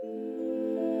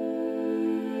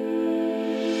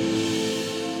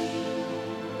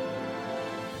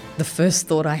The first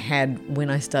thought I had when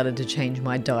I started to change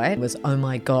my diet was, oh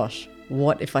my gosh,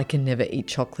 what if I can never eat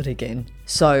chocolate again?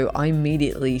 So I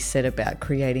immediately set about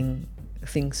creating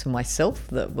things for myself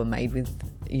that were made with,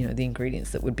 the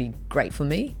ingredients that would be great for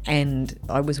me. And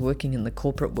I was working in the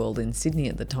corporate world in Sydney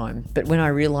at the time. But when I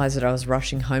realised that I was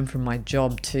rushing home from my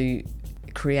job to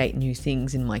create new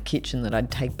things in my kitchen that I'd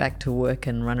take back to work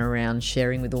and run around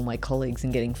sharing with all my colleagues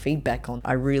and getting feedback on,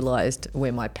 I realised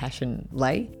where my passion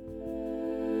lay.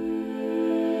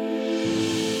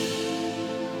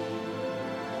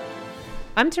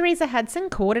 I'm Teresa Hudson,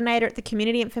 Coordinator at the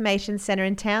Community Information Centre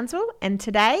in Townsville, and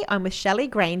today I'm with Shelley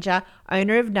Granger,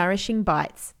 owner of Nourishing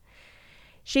Bites.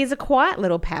 She is a quiet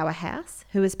little powerhouse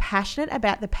who is passionate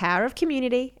about the power of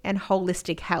community and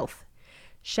holistic health.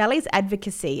 Shelley's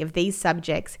advocacy of these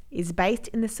subjects is based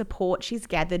in the support she's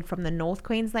gathered from the North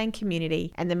Queensland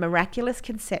community and the miraculous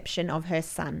conception of her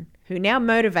son, who now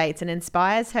motivates and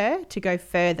inspires her to go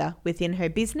further within her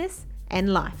business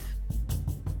and life.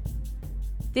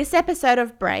 This episode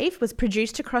of Brave was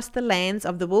produced across the lands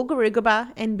of the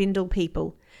Woolgoorooga and Bindal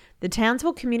people. The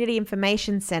Townsville Community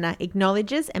Information Centre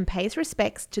acknowledges and pays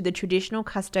respects to the traditional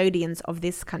custodians of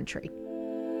this country.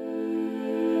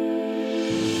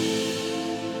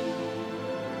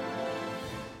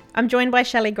 I'm joined by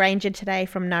Shelley Granger today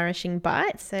from Nourishing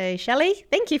Bites. So Shelley,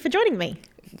 thank you for joining me.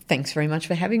 Thanks very much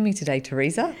for having me today,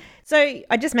 Teresa. So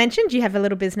I just mentioned you have a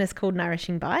little business called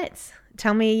Nourishing Bites.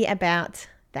 Tell me about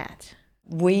that.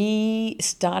 We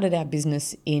started our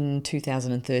business in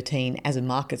 2013 as a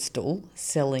market stall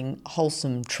selling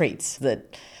wholesome treats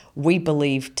that we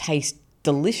believe taste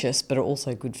delicious but are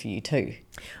also good for you too.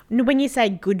 When you say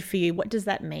good for you, what does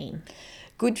that mean?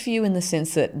 Good for you in the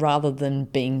sense that rather than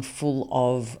being full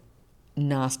of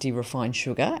nasty refined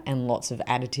sugar and lots of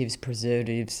additives,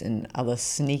 preservatives and other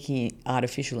sneaky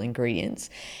artificial ingredients,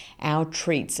 our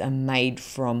treats are made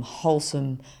from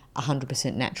wholesome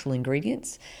 100% natural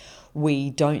ingredients. We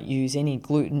don't use any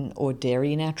gluten or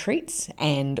dairy in our treats,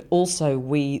 and also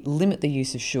we limit the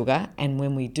use of sugar, and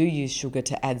when we do use sugar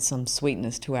to add some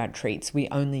sweetness to our treats, we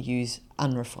only use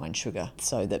unrefined sugar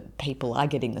so that people are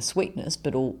getting the sweetness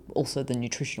but also the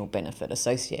nutritional benefit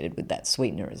associated with that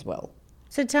sweetener as well.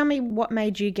 So tell me, what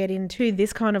made you get into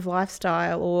this kind of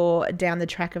lifestyle or down the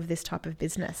track of this type of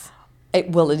business? It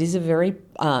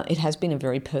has been a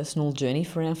very personal journey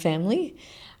for our family.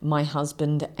 My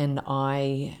husband and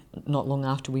I, not long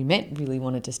after we met, really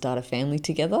wanted to start a family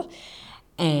together.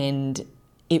 And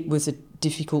it was a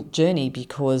difficult journey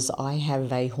because I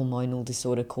have a hormonal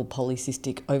disorder called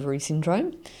polycystic ovary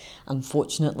syndrome.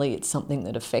 Unfortunately, it's something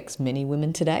that affects many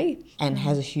women today and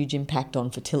has a huge impact on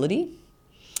fertility.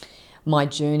 My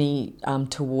journey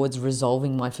towards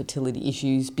resolving my fertility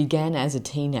issues began as a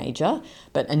teenager,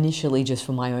 but initially just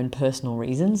for my own personal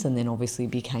reasons, and then obviously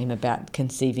became about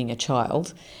conceiving a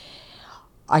child.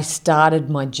 I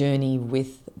started my journey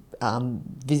with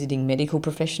visiting medical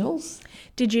professionals.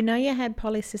 Did you know you had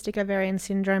polycystic ovarian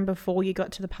syndrome before you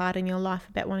got to the part in your life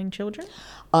about wanting children?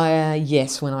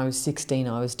 Yes, when I was 16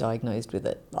 I was diagnosed with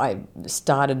it. I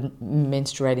started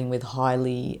menstruating with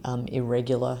highly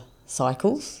irregular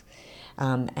cycles.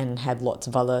 And had lots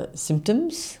of other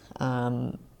symptoms,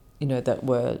 that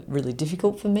were really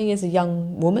difficult for me as a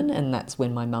young woman. And that's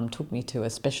when my mum took me to a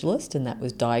specialist and that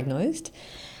was diagnosed.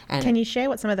 And can you share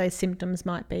what some of those symptoms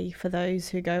might be for those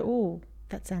who go, oh,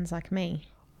 that sounds like me?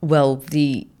 Well,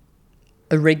 the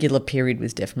irregular period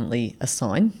was definitely a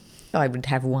sign. I would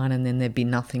have one and then there'd be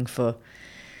nothing for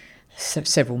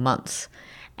several months.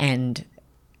 And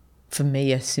for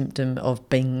me, a symptom of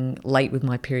being late with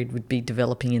my period would be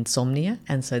developing insomnia.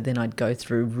 And so then I'd go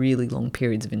through really long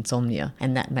periods of insomnia.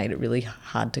 And that made it really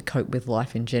hard to cope with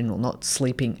life in general, not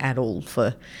sleeping at all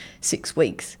for 6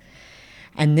 weeks.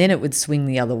 And then it would swing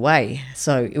the other way.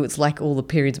 So it was like all the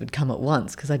periods would come at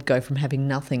once because I'd go from having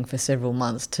nothing for several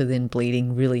months to then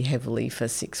bleeding really heavily for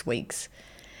 6 weeks.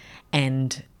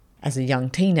 And as a young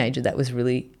teenager, that was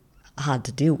really hard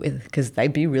to deal with because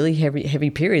they'd be really heavy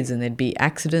periods and there'd be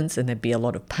accidents and there'd be a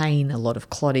lot of pain, a lot of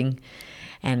clotting.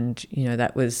 And,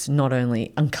 that was not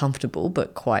only uncomfortable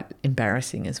but quite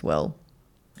embarrassing as well.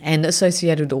 And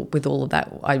associated with all of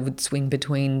that, I would swing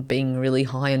between being really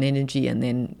high on energy and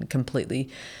then completely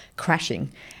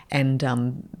crashing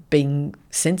and being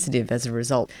sensitive as a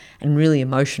result and really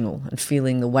emotional and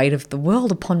feeling the weight of the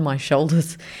world upon my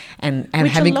shoulders. And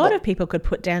which having a lot of people could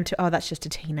put down to, oh, that's just a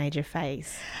teenager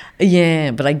phase.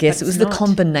 Yeah, but I guess it was the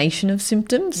combination of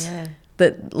symptoms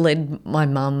that led my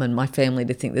mum and my family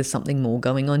to think there's something more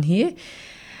going on here.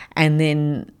 And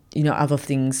then, other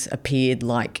things appeared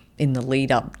like in the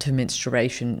lead up to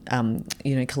menstruation,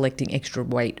 collecting extra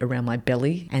weight around my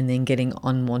belly and then getting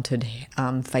unwanted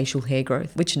facial hair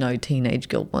growth, which no teenage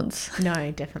girl wants.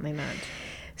 No, definitely not.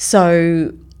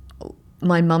 So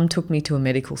my mum took me to a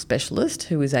medical specialist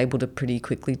who was able to pretty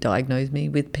quickly diagnose me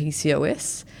with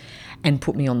PCOS and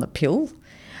put me on the pill.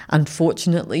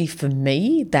 Unfortunately for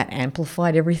me, that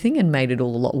amplified everything and made it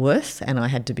all a lot worse, and I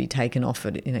had to be taken off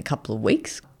it in a couple of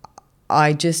weeks.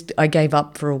 I gave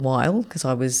up for a while because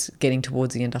I was getting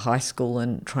towards the end of high school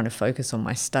and trying to focus on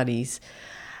my studies,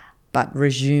 but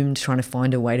resumed trying to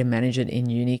find a way to manage it in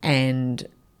uni and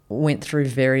went through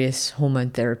various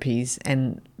hormone therapies,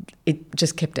 and it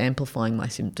just kept amplifying my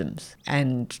symptoms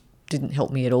and didn't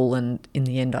help me at all. And in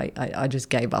the end, I just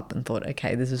gave up and thought,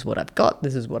 okay, this is what I've got.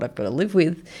 This is what I've got to live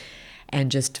with,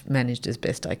 and just managed as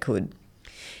best I could.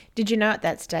 Did you know at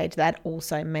that stage that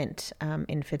also meant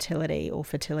infertility or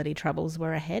fertility troubles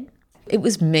were ahead? It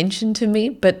was mentioned to me,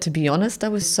 but to be honest, I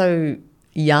was so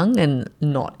young and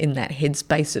not in that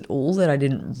headspace at all that I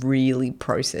didn't really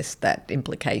process that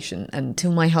implication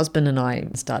until my husband and I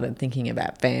started thinking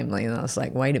about family. And I was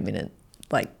like, wait a minute,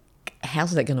 like,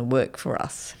 how's that going to work for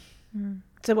us?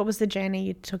 So what was the journey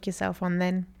you took yourself on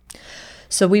then?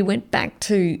 So we went back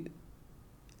to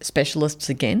specialists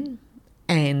again,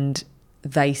 and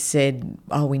they said,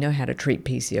 oh, we know how to treat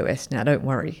PCOS now, don't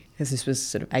worry, because this was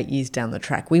sort of 8 years down the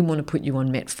track. We want to put you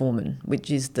on metformin, which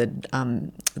is the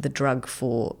drug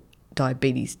for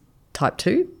diabetes type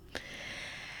 2.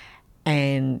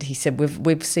 And he said,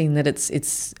 we've seen that it's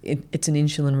an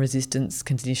insulin resistance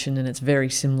condition, and it's very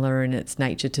similar in its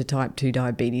nature to type 2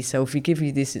 diabetes. So if we give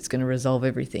you this, it's going to resolve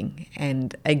everything.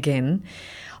 And again,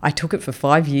 I took it for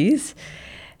 5 years,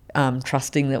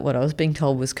 trusting that what I was being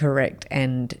told was correct,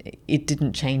 and it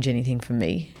didn't change anything for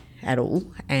me at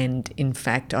all. And in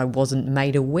fact, I wasn't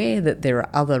made aware that there are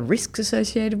other risks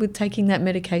associated with taking that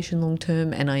medication long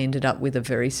term, and I ended up with a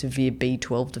very severe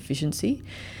B12 deficiency,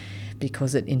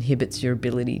 because it inhibits your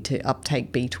ability to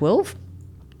uptake B12.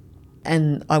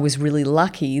 And I was really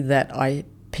lucky that I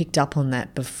picked up on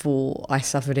that before I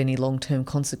suffered any long-term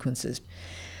consequences.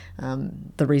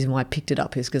 The reason why I picked it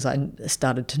up is because I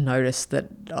started to notice that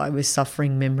I was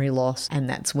suffering memory loss, and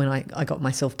that's when I got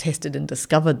myself tested and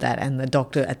discovered that. And the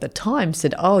doctor at the time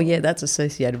said, oh yeah, that's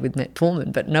associated with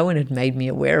metformin, but no one had made me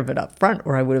aware of it up front,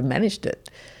 or I would have managed it.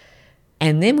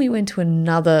 And then we went to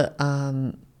another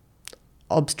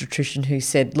obstetrician who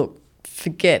said, look,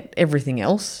 forget everything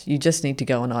else, you just need to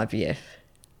go on IVF.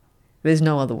 There's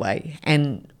no other way.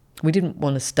 And we didn't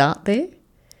want to start there.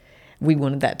 We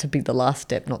wanted that to be the last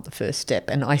step, not the first step.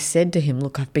 And I said to him,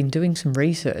 look, I've been doing some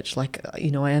research. Like,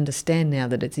 I understand now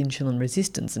that it's insulin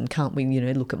resistance, and can't we,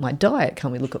 look at my diet?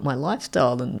 Can't we look at my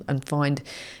lifestyle and find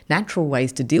natural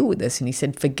ways to deal with this? And he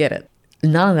said, forget it.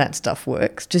 None of that stuff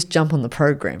works. Just jump on the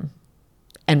program.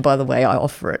 And by the way, I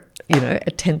offer it,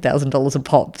 at $10,000 a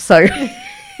pop. So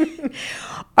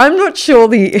I'm not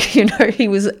sure he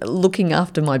was looking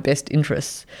after my best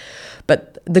interests.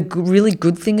 But the really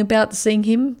good thing about seeing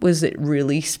him was it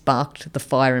really sparked the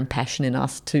fire and passion in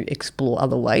us to explore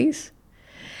other ways.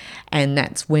 And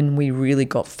that's when we really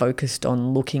got focused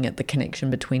on looking at the connection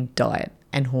between diet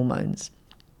and hormones.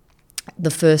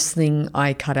 The first thing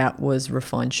I cut out was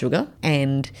refined sugar.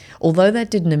 And although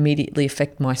that didn't immediately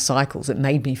affect my cycles, it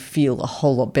made me feel a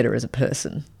whole lot better as a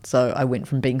person. So I went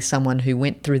from being someone who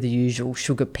went through the usual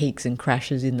sugar peaks and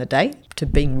crashes in the day to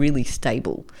being really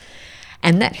stable.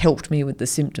 And that helped me with the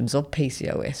symptoms of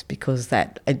PCOS, because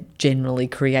that generally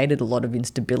created a lot of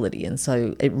instability. And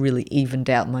so it really evened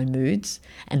out my moods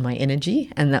and my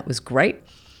energy, and that was great.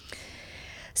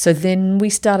 So then we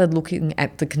started looking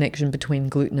at the connection between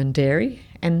gluten and dairy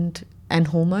and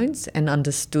hormones, and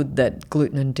understood that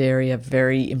gluten and dairy are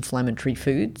very inflammatory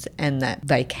foods, and that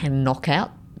they can knock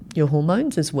out your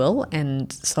hormones as well.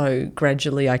 And so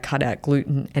gradually I cut out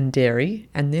gluten and dairy,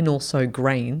 and then also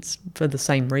grains for the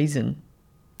same reason.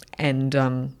 And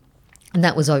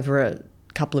that was over a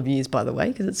couple of years, by the way,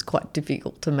 because it's quite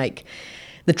difficult to make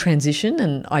the transition,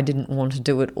 and I didn't want to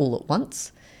do it all at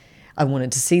once. I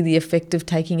wanted to see the effect of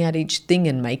taking out each thing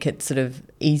and make it sort of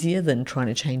easier than trying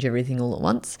to change everything all at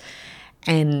once.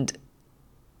 And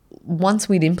once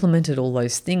we'd implemented all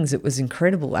those things, it was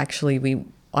incredible. Actually,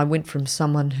 I went from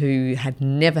someone who had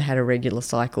never had a regular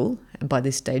cycle, and by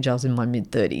this stage I was in my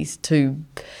mid-30s, to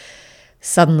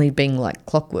suddenly being like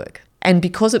clockwork. And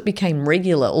because it became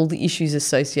regular, all the issues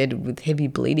associated with heavy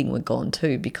bleeding were gone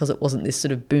too, because it wasn't this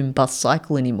sort of boom-bust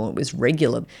cycle anymore. It was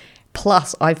regular.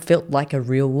 Plus, I felt like a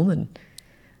real woman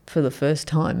for the first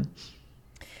time.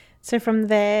 So from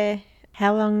there,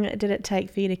 how long did it take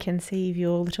for you to conceive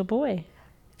your little boy?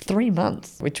 3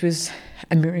 months, which was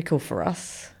a miracle for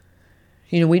us.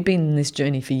 we'd been in this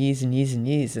journey for years and years and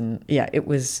years. And yeah, it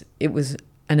was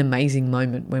an amazing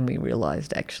moment when we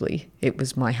realised actually it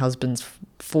was my husband's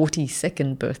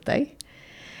 42nd birthday.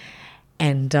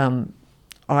 And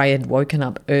I had woken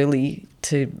up early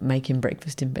to make him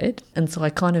breakfast in bed. And so I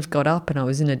kind of got up and I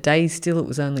was in a daze still. It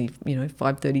was only,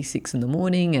 5:36 in the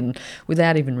morning. And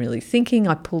without even really thinking,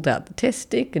 I pulled out the test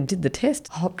stick and did the test,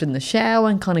 hopped in the shower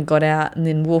and kind of got out and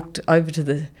then walked over to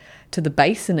the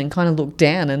basin and kind of looked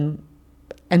down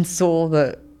and saw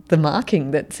the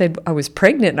marking that said I was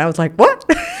pregnant. And I was like, what?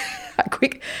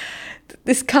 Quick,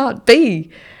 this can't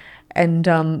be. And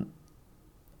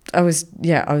I was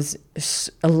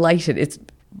elated. It's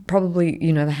probably,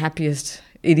 the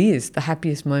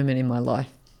happiest moment in my life.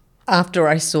 After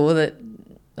I saw that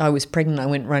I was pregnant, I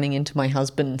went running into my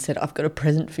husband and said, I've got a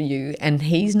present for you. And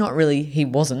he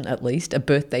wasn't at least a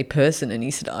birthday person. And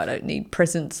he said, I don't need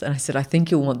presents. And I said, I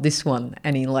think you'll want this one.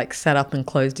 And he sat up and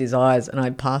closed his eyes and I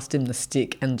passed him the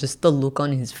stick, and just the look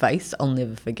on his face, I'll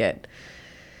never forget.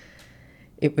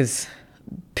 It was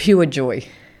pure joy.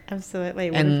 Absolutely,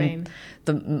 it would have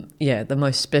been. The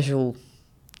most special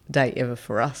day ever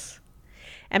for us.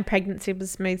 And pregnancy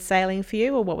was smooth sailing for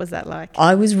you, or what was that like?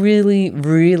 I was really,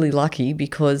 really lucky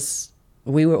because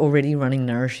we were already running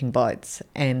Nourishing Bites,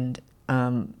 and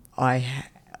I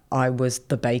was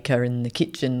the baker in the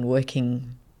kitchen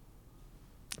working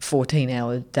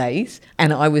 14-hour days,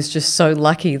 and I was just so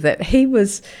lucky that he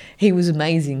was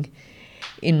amazing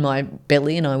in my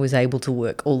belly, and I was able to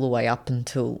work all the way up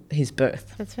until his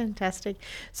birth. That's fantastic.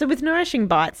 So with Nourishing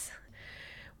Bites,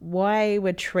 why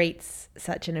were treats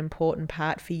such an important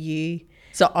part for you?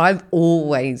 So I've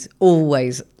always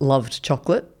loved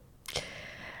chocolate.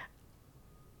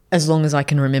 As long as I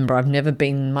can remember, I've never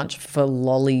been much for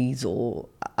lollies or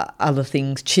other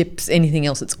things, chips, anything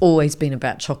else. It's always been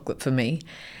about chocolate for me.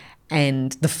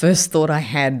 And the first thought I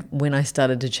had when I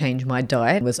started to change my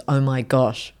diet was, oh my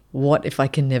gosh, what if I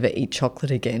can never eat chocolate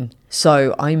again?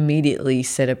 So I immediately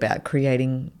set about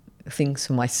creating things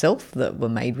for myself that were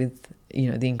made with,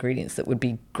 the ingredients that would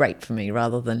be great for me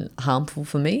rather than harmful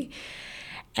for me.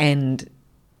 And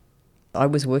I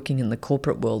was working in the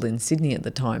corporate world in Sydney at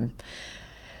the time.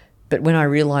 But when I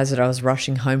realised that I was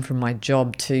rushing home from my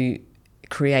job to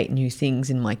create new things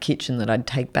in my kitchen that I'd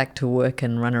take back to work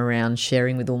and run around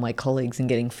sharing with all my colleagues and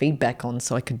getting feedback on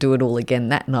so I could do it all again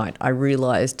that night, I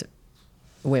realised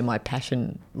where my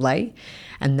passion lay.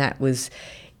 And that was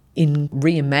in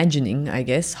reimagining, I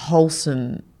guess,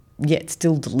 wholesome yet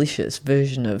still delicious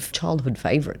version of childhood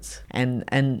favourites.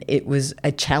 And it was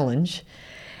a challenge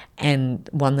and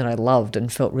one that I loved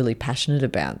and felt really passionate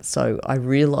about. So I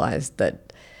realised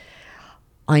that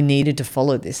I needed to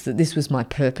follow this, that this was my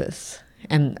purpose.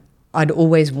 And I'd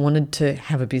always wanted to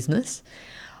have a business.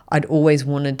 I'd always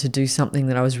wanted to do something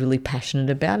that I was really passionate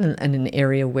about and an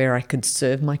area where I could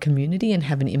serve my community and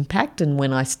have an impact. And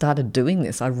when I started doing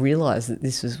this, I realised that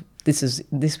this was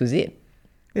it.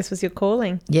 This was your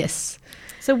calling? Yes.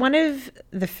 So one of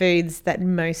the foods that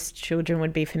most children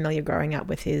would be familiar growing up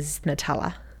with is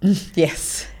Nutella.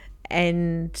 Yes.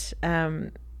 And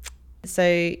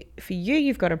so for you,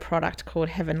 you've got a product called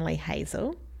Heavenly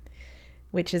Hazel,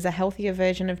 which is a healthier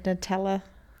version of Nutella,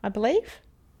 I believe.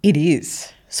 It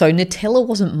is. So Nutella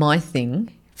wasn't my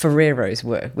thing. Ferrero's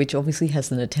were, which obviously has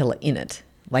the Nutella in it.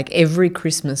 Like every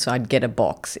Christmas I'd get a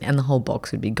box and the whole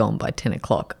box would be gone by 10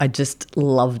 o'clock. I just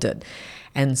loved it.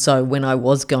 And so when I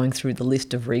was going through the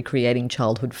list of recreating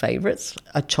childhood favourites,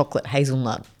 a chocolate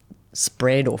hazelnut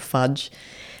spread or fudge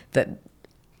that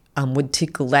would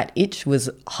tickle that itch was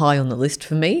high on the list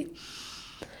for me.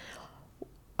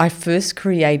 I first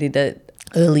created it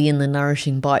early in the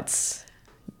Nourishing Bites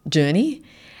journey,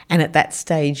 and at that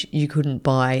stage you couldn't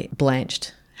buy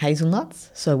blanched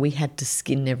hazelnuts, so we had to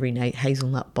skin every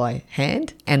hazelnut by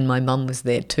hand, and my mum was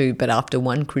there too. But after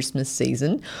one Christmas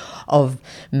season of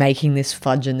making this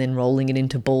fudge and then rolling it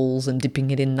into balls and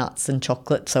dipping it in nuts and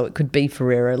chocolate so it could be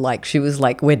Ferrero, she was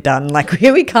like, we're done,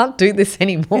 we can't do this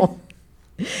anymore.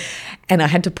 And I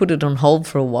had to put it on hold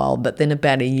for a while, but then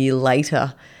about a year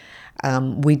later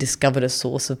we discovered a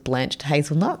source of blanched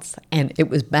hazelnuts and it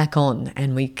was back on,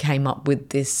 and we came up with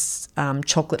this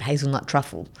chocolate hazelnut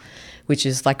truffle, which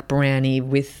is like brownie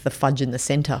with the fudge in the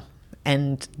centre.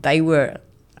 And they were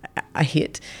a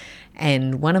hit.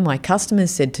 And one of my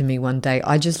customers said to me one day,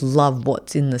 I just love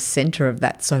what's in the centre of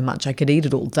that so much, I could eat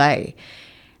it all day.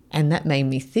 And that made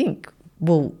me think,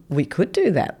 well, we could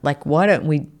do that. Why don't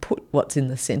we put what's in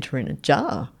the centre in a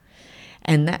jar?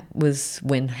 And that was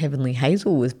when Heavenly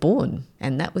Hazel was born.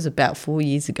 And that was about 4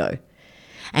 years ago.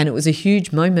 And it was a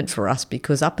huge moment for us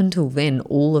because up until then,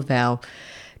 all of our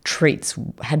treats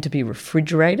had to be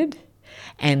refrigerated.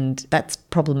 And that's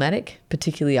problematic,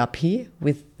 particularly up here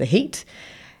with the heat.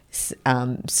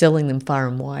 Selling them far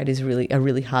and wide is really a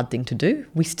really hard thing to do.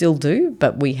 We still do,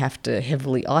 but we have to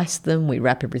heavily ice them. We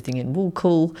wrap everything in wool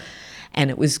cool. And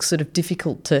it was sort of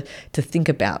difficult to think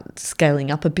about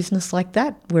scaling up a business like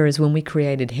that. Whereas when we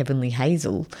created Heavenly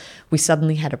Hazel, we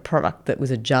suddenly had a product that was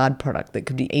a jarred product that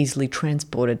could be easily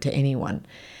transported to anyone.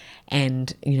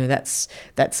 And, you know, that's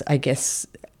I guess,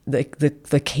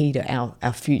 the key to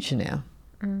our future now.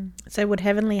 So would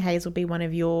Heavenly Hazel be one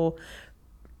of your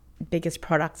biggest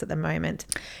products at the moment?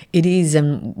 It is,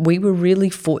 and we were really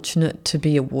fortunate to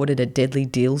be awarded a Deadly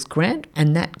Deals grant,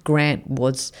 and that grant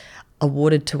was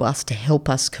awarded to us to help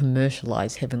us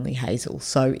commercialise Heavenly Hazel.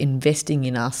 So investing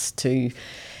in us to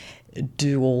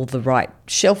do all the right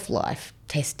shelf life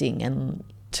testing and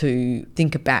to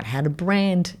think about how to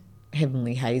brand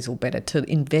Heavenly Hazel better, to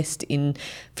invest in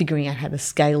figuring out how to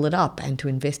scale it up and to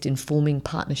invest in forming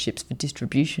partnerships for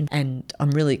distribution. And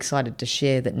I'm really excited to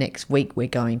share that next week we're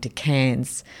going to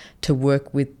Cairns to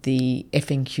work with the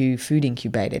FNQ Food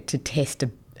Incubator to test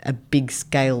a big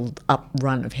scaled up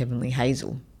run of Heavenly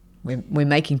Hazel. We're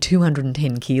making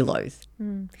 210 kilos.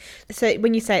 So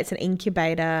when you say it's an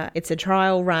incubator, it's a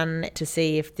trial run to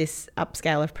see if this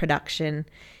upscale of production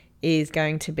is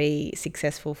going to be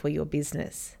successful for your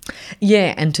business.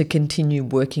 Yeah, and to continue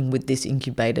working with this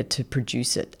incubator to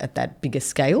produce it at that bigger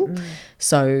scale.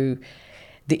 So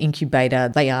the incubator,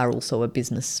 they are also a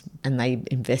business and they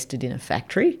invested in a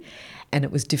factory, and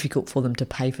it was difficult for them to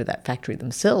pay for that factory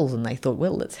themselves, and they thought,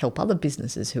 well, let's help other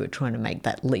businesses who are trying to make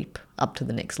that leap up to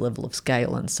the next level of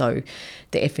scale. And so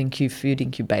the FNQ Food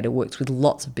Incubator works with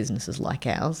lots of businesses like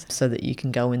ours so that you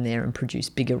can go in there and produce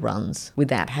bigger runs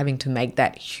without having to make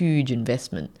that huge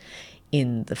investment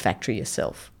in the factory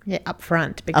yourself. Yeah,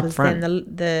 upfront, because then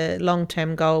the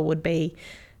long-term goal would be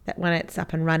that when it's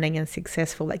up and running and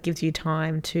successful, that gives you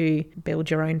time to build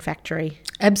your own factory.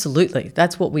 Absolutely.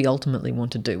 That's what we ultimately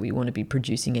want to do. We want to be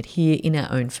producing it here in our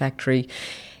own factory,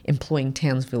 employing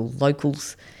Townsville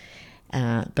locals.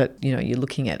 But, you know, you're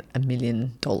looking at $1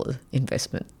 million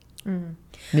investment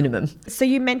minimum. So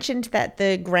you mentioned that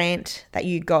the grant that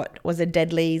you got was a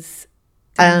Deadly's...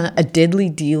 a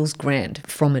Deadly Deals grant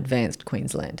from Advanced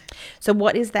Queensland. So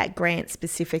what is that grant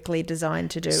specifically designed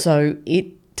to do? So it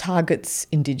targets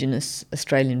Indigenous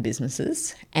Australian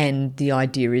businesses, and the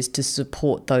idea is to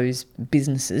support those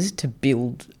businesses to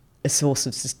build a source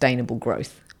of sustainable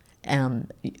growth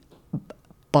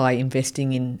by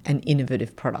investing in an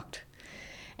innovative product.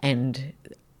 And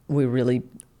we're really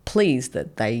pleased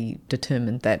that they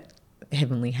determined that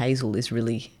Heavenly Hazel is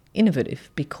really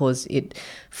innovative because it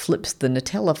flips the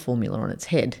Nutella formula on its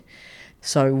head.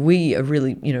 So we are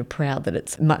really, you know, proud that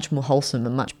it's much more wholesome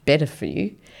and much better for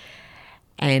you.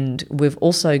 And we've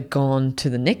also gone to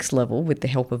the next level with the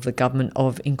help of the government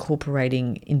of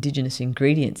incorporating Indigenous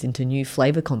ingredients into new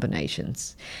flavour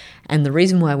combinations. And the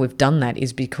reason why we've done that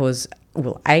is because,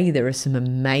 well, there are some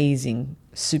amazing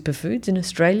superfoods in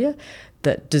Australia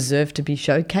that deserve to be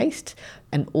showcased,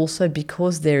 and also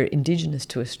because they're Indigenous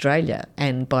to Australia,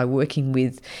 and by working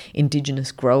with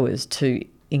Indigenous growers to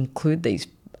include these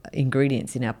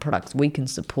ingredients in our products, we can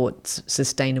support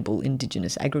sustainable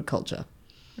Indigenous agriculture.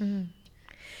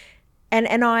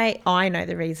 And I know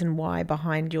the reason why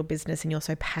behind your business, and you're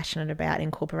so passionate about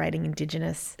incorporating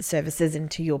Indigenous services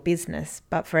into your business.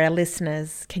 But for our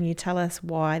listeners, can you tell us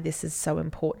why this is so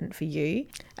important for you?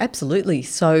 Absolutely.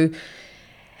 So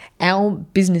our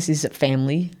business is a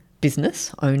family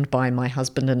business owned by my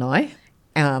husband and I.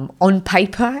 On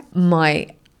paper, my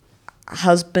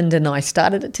husband and I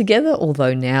started it together,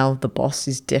 although now the boss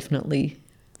is definitely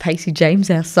Pacey James,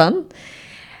 our son.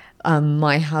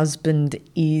 My husband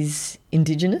is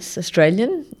Indigenous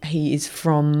Australian. He is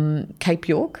from Cape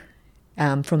York,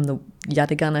 from the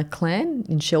Yatagana clan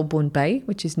in Shelbourne Bay,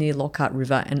 which is near Lockhart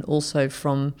River, and also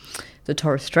from the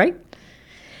Torres Strait.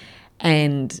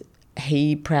 And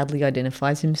he proudly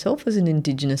identifies himself as an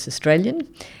Indigenous Australian,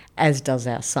 as does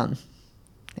our son.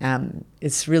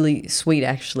 It's really sweet,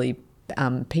 actually.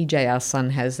 PJ, our son,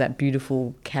 has that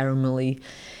beautiful caramelly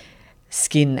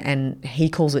skin, and he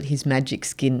calls it his magic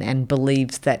skin, and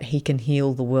believes that he can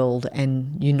heal the world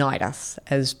and unite us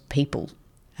as people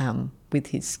with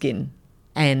his skin.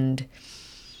 And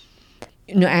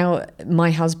you know,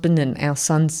 my husband and our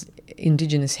son's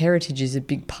Indigenous heritage is a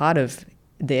big part of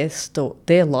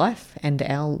their life and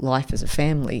our life as a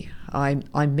family.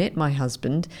 I met my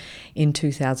husband in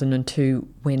 2002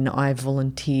 when I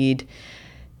volunteered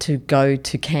to go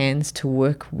to Cairns to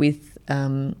work with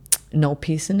Noel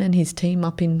Pearson and his team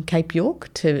up in Cape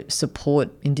York to support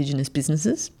Indigenous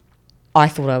businesses. I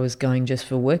thought I was going just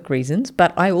for work reasons,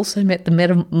 but I also met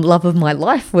the love of my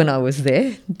life when I was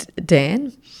there,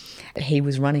 Dan. He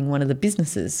was running one of the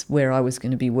businesses where I was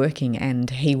going to be working, and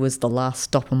he was the last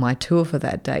stop on my tour for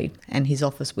that day. And his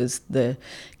office was the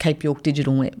Cape York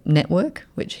Digital Network,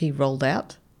 which he rolled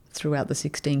out throughout the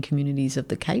 16 communities of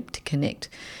the Cape to connect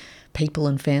people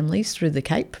and families through the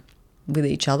Cape with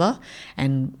each other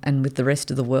and with the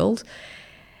rest of the world.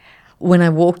 When I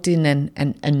walked in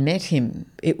and met him,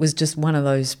 it was just one of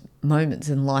those moments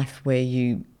in life where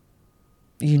you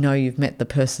know you've met the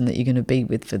person that you're going to be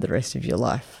with for the rest of your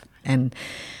life. And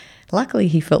luckily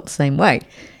he felt the same way,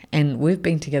 and we've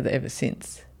been together ever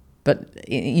since. But,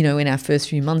 you know, in our first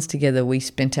few months together, we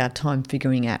spent our time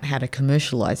figuring out how to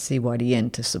commercialise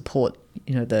CYDN to support,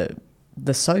 you know,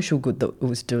 the social good that it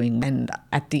was doing. And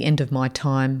at the end of my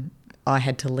time, I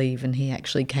had to leave, and he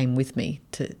actually came with me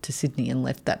to Sydney and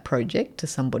left that project to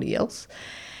somebody else.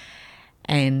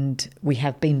 And we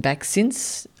have been back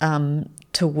since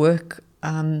to work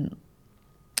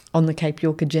on the Cape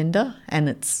York agenda, and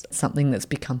it's something that's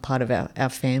become part of our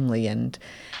family. And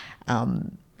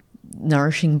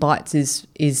Nourishing Bites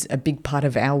is a big part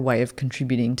of our way of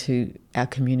contributing to our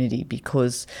community,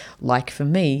 because, like for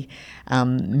me,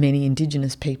 many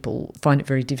Indigenous people find it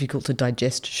very difficult to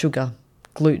digest sugar,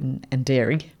 gluten and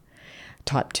dairy.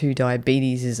 Type 2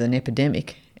 diabetes is an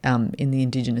epidemic in the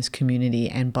Indigenous community,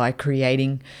 and by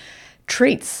creating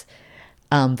treats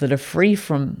that are free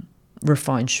from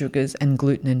refined sugars and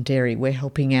gluten and dairy, we're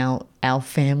helping our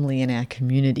family and our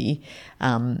community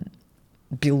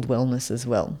build wellness as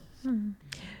well.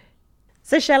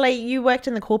 So Shelley, you worked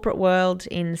in the corporate world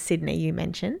in Sydney, you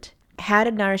mentioned. How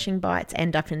did Nourishing Bites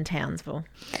end up in Townsville?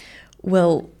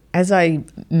 Well, as I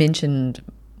mentioned,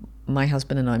 my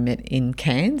husband and I met in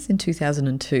Cairns in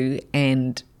 2002,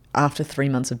 and after 3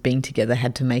 months of being together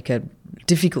had to make a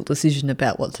difficult decision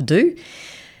about what to do.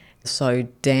 So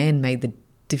Dan made the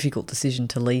difficult decision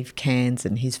to leave Cairns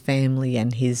and his family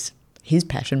and his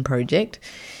passion project.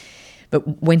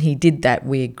 But when he did that,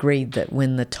 we agreed that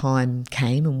when the time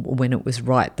came and when it was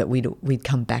right, that we'd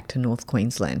come back to North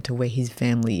Queensland, to where his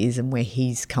family is and where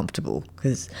he's comfortable.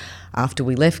 Because after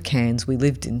we left Cairns, we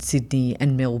lived in Sydney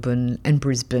and Melbourne and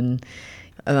Brisbane.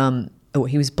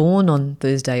 He was born on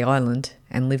Thursday Island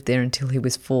and lived there until he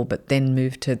was 4, but then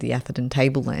moved to the Atherton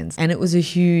Tablelands. And it was a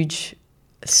huge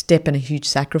step and a huge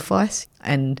sacrifice.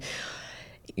 And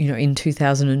you know, in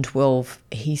 2012,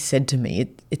 he said to me,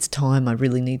 it's time, I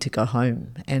really need to go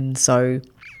home. And so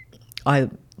I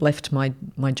left my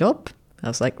job. I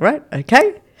was like, right,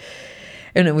 okay.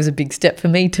 And it was a big step for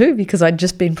me too, because I'd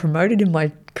just been promoted in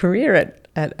my career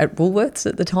at Woolworths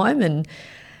at the time. And,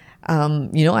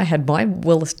 you know, I had my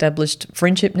well-established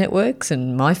friendship networks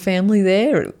and my family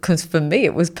there, because for me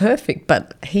it was perfect.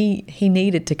 But he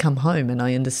needed to come home, and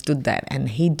I understood that. And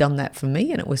he'd done that for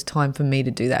me, and it was time for me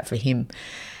to do that for him.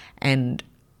 And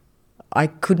I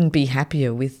couldn't be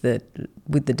happier with the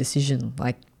decision.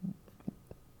 Like,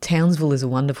 Townsville is a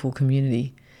wonderful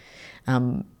community.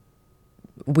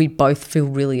 We both feel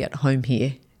really at home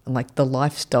here. Like, the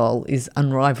lifestyle is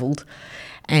unrivaled.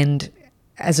 And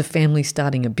as a family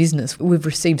starting a business, we've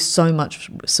received so much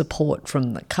support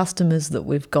from the customers that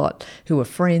we've got who are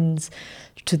friends,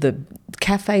 to the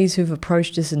cafes who've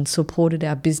approached us and supported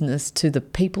our business, to the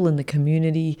people in the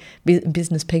community,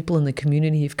 business people in the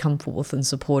community who've come forth and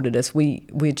supported us.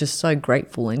 We're just so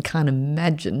grateful, and can't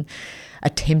imagine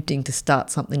attempting to start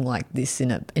something like this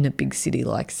in a big city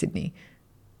like Sydney.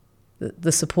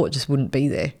 The support just wouldn't be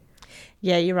there.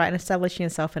 Yeah, you're right. And establishing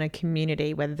yourself in a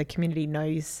community, whether the community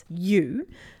knows you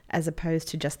as opposed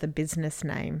to just the business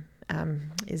name,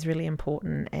 is really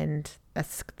important. And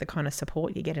that's the kind of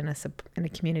support you get in a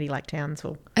community like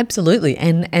Townsville. Absolutely.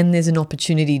 And there's an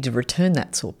opportunity to return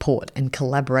that support and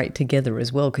collaborate together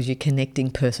as well, because you're connecting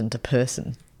person to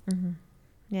person. Mm-hmm.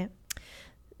 Yeah.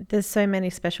 There's so many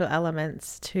special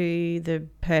elements to the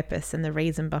purpose and the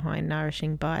reason behind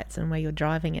Nourishing Bites and where you're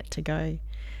driving it to go.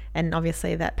 And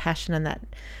obviously that passion and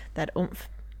that oomph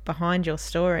behind your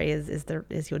story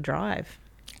is your drive.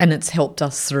 And it's helped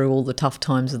us through all the tough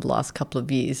times of the last couple of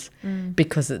years,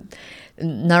 because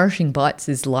Nourishing Bites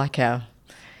is like our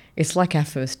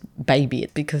first baby,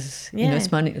 because you know,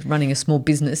 running a small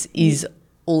business is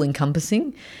all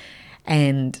encompassing,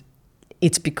 and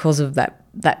it's because of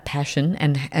that passion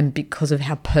and because of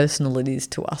how personal it is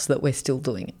to us that we're still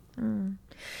doing it. Mm.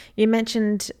 You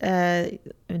mentioned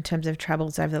in terms of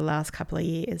troubles over the last couple of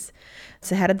years.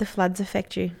 So how did the floods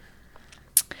affect you?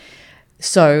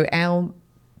 So our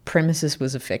premises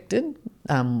was affected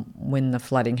when the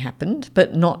flooding happened,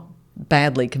 but not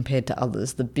badly compared to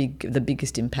others. The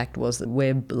biggest impact was that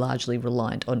we're largely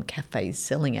reliant on cafes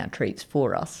selling our treats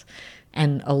for us,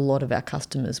 and a lot of our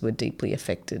customers were deeply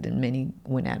affected and many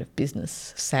went out of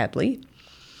business, sadly.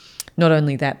 Not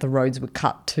only that, the roads were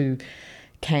cut to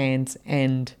Cairns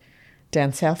and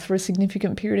down south for a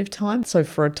significant period of time. So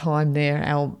for a time there,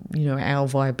 our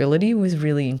viability was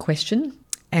really in question.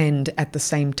 And at the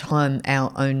same time,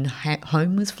 our own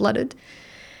home was flooded.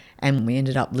 And we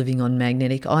ended up living on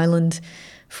Magnetic Island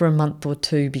for a month or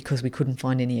two because we couldn't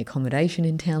find any accommodation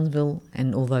in Townsville.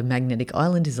 And although Magnetic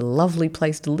Island is a lovely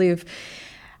place to live,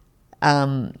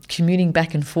 commuting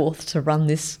back and forth to run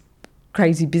this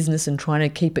crazy business and trying to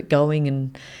keep it going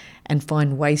and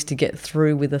find ways to get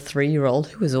through with a 3-year-old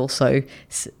who was also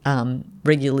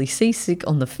regularly seasick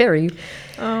on the ferry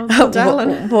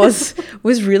was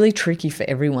really tricky for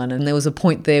everyone. And there was a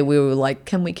point there where we were like,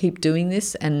 can we keep doing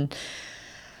this? And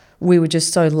we were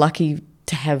just so lucky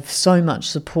to have so much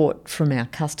support from our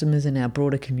customers and our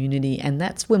broader community. And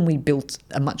that's when we built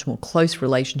a much more close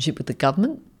relationship with the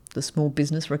government. The Small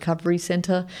Business Recovery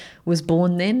Centre was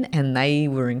born then, and they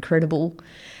were incredible.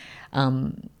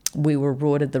 We were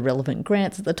awarded the relevant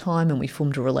grants at the time, and we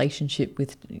formed a relationship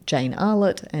with Jane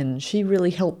Arlott, and she really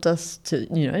helped us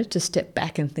to step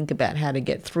back and think about how to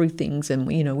get through things. And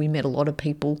we met a lot of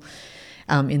people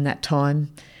in that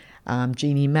time,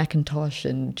 Jeannie McIntosh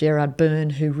and Gerard Byrne,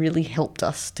 who really helped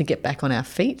us to get back on our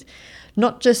feet,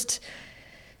 not just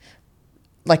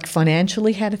like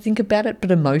financially how to think about it,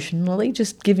 but emotionally,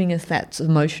 just giving us that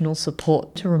emotional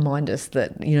support to remind us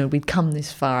that, we'd come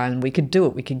this far and we could do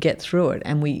it, we could get through it.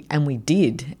 And we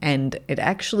did. And it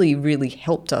actually really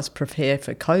helped us prepare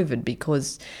for COVID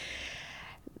because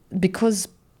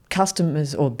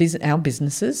customers or our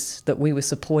businesses that we were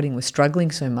supporting were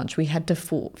struggling so much, we had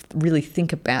to really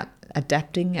think about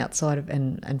adapting outside of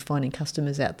and finding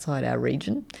customers outside our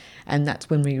region. And that's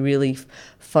when we really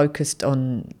focused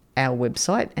on our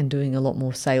website and doing a lot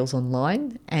more sales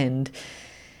online. And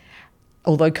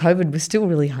although COVID was still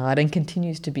really hard and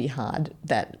continues to be hard,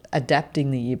 that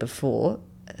adapting the year before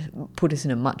put us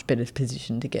in a much better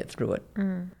position to get through it.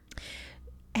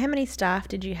 How many staff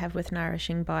did you have with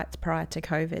Nourishing Bites prior to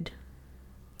COVID?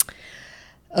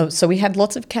 So we had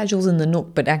lots of casuals in the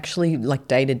Nook, but actually like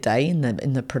day to day in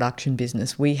the production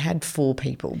business, we had 4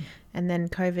 people. And then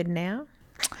COVID now?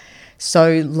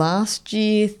 So last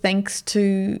year, thanks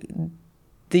to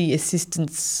the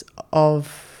assistance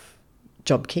of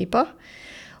JobKeeper,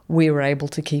 we were able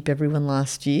to keep everyone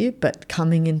last year. But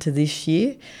coming into this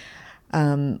year,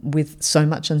 with so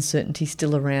much uncertainty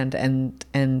still around and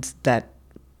that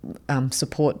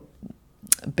support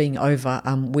being over,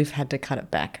 we've had to cut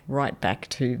it back, right back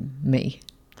to me.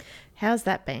 How's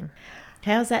that been?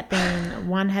 How's that been,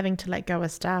 one, having to let go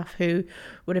of staff who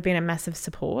would have been a massive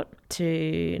support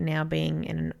to now being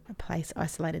in a place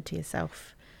isolated to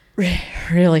yourself?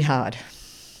 Really hard.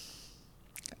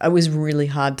 It was really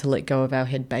hard to let go of our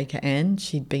head baker, Anne.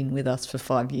 She'd been with us for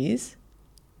 5 years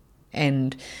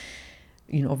and,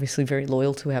 obviously very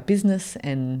loyal to our business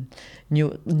and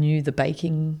knew the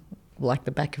baking like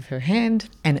the back of her hand,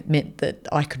 and it meant that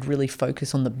I could really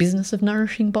focus on the business of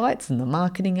Nourishing Bites and the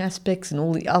marketing aspects and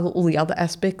all the other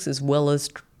aspects, as well as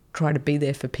try to be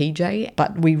there for PJ.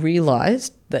 But we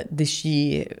realised that this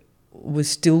year was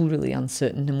still really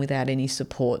uncertain, and without any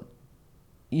support,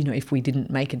 if we didn't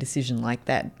make a decision like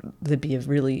that, there'd be a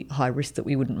really high risk that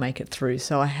we wouldn't make it through.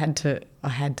 So I had to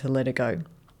let her go,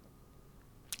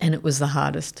 and it was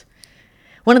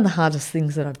one of the hardest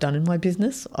things that I've done in my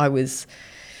business.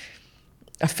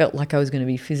 I felt like I was going to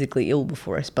be physically ill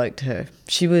before I spoke to her.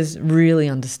 She was really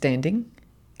understanding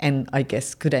and I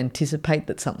guess could anticipate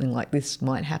that something like this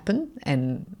might happen.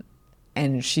 And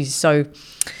she's so,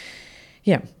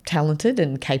 talented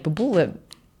and capable that,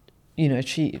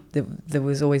 there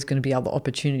was always going to be other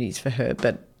opportunities for her.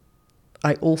 But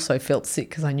I also felt sick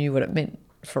because I knew what it meant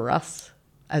for us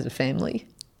as a family,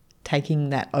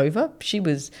 taking that over. She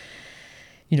was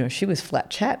flat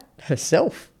chat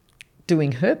herself,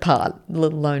 doing her part,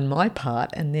 let alone my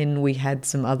part. And then we had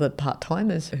some other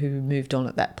part-timers who moved on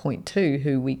at that point too,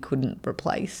 who we couldn't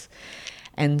replace.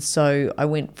 And so I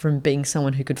went from being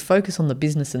someone who could focus on the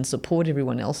business and support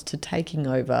everyone else to taking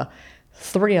over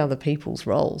 3 other people's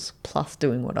roles, plus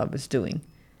doing what I was doing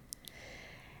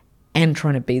and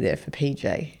trying to be there for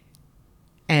PJ.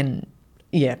 And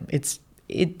it's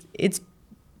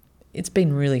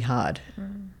been really hard.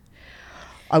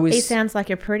 He sounds like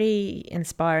a pretty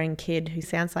inspiring kid who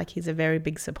sounds like he's a very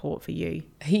big support for you.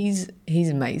 He's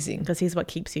amazing. Because he's what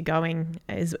keeps you going,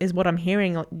 is what I'm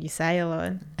hearing you say a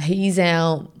lot. He's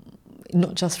our,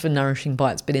 not just for Nourishing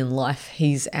Bites, but in life,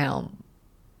 he's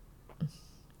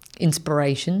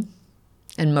inspiration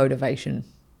and motivation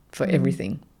for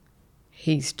everything.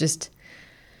 He's just,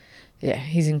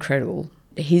 he's incredible.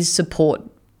 His support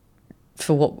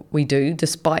for what we do,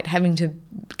 despite coming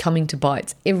to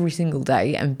Bites every single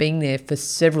day and being there for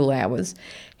several hours,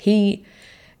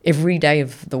 every day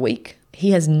of the week,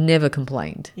 he has never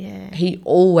complained. Yeah. He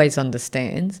always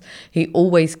understands. He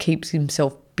always keeps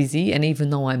himself busy. And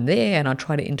even though I'm there and I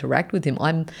try to interact with him,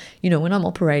 when I'm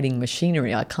operating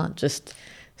machinery, I can't just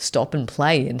stop and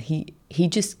play. And he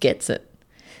just gets it.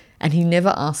 And he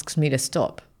never asks me to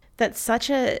stop. That's such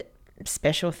a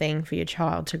special thing for your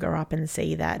child to grow up and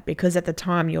see that, because at the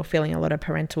time you're feeling a lot of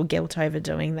parental guilt over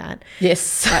doing that.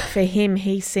 Yes. But for him,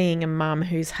 he's seeing a mum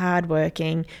who's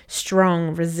hardworking,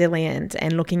 strong, resilient,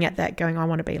 and looking at that going, I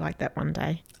want to be like that one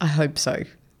day. I hope so,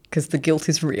 because the guilt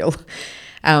is real.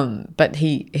 But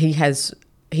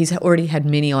he's already had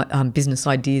many business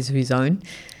ideas of his own.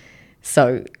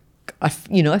 So I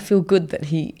feel good that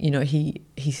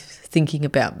he's thinking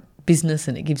about business,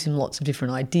 and it gives him lots of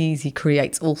different ideas. He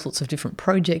creates all sorts of different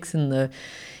projects in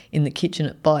the kitchen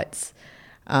at Bites.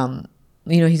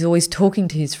 He's always talking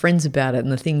to his friends about it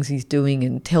and the things he's doing,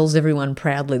 and tells everyone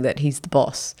proudly that he's the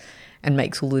boss and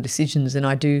makes all the decisions. And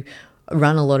I do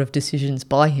run a lot of decisions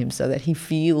by him so that he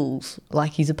feels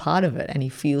like he's a part of it, and he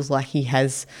feels like he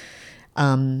has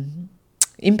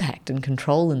impact and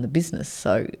control in the business.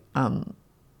 So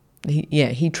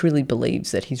he truly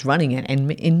believes that he's running it,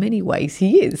 and in many ways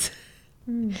he is.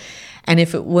 And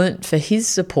if it weren't for his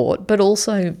support, but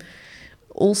also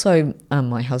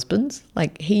my husband's,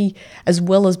 like he, as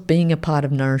well as being a part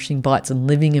of Nourishing Bites and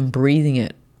living and breathing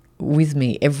it with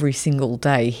me every single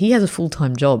day, he has a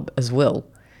full-time job as well.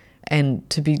 And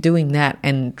to be doing that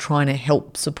and trying to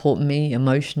help support me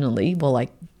emotionally while I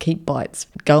keep Bites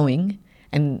going,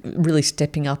 and really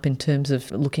stepping up in terms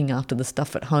of looking after the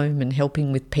stuff at home and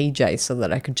helping with PJ so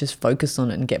that I could just focus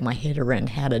on it and get my head around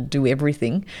how to do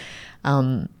everything,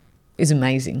 is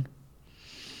amazing.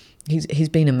 He's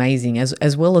been amazing,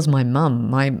 as well as my mum.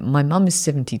 My mum is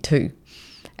 72,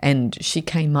 and she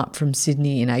came up from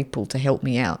Sydney in April to help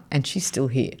me out, and she's still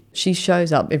here. She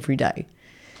shows up every day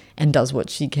and does what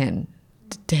she can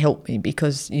to help me,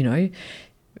 because,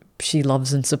 she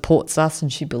loves and supports us,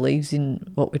 and she believes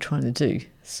in what we're trying to do.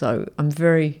 So I'm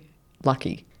very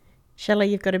lucky. Shelley,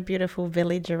 you've got a beautiful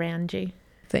village around you.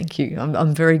 Thank you.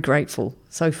 I'm very grateful.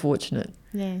 So fortunate.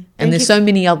 Yeah. And there's so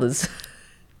many others.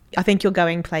 I think you're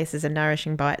going places, and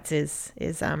Nourishing Bites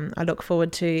is I look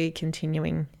forward to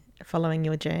continuing following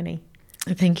your journey.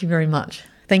 Thank you very much.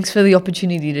 Thanks for the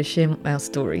opportunity to share our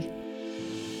story.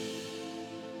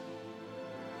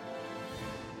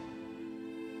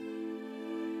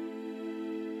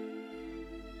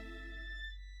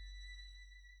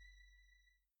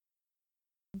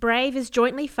 Brave is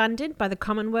jointly funded by the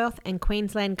Commonwealth and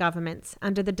Queensland governments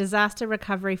under the Disaster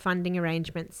Recovery Funding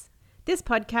Arrangements. This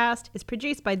podcast is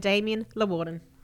produced by Damien Lawarden.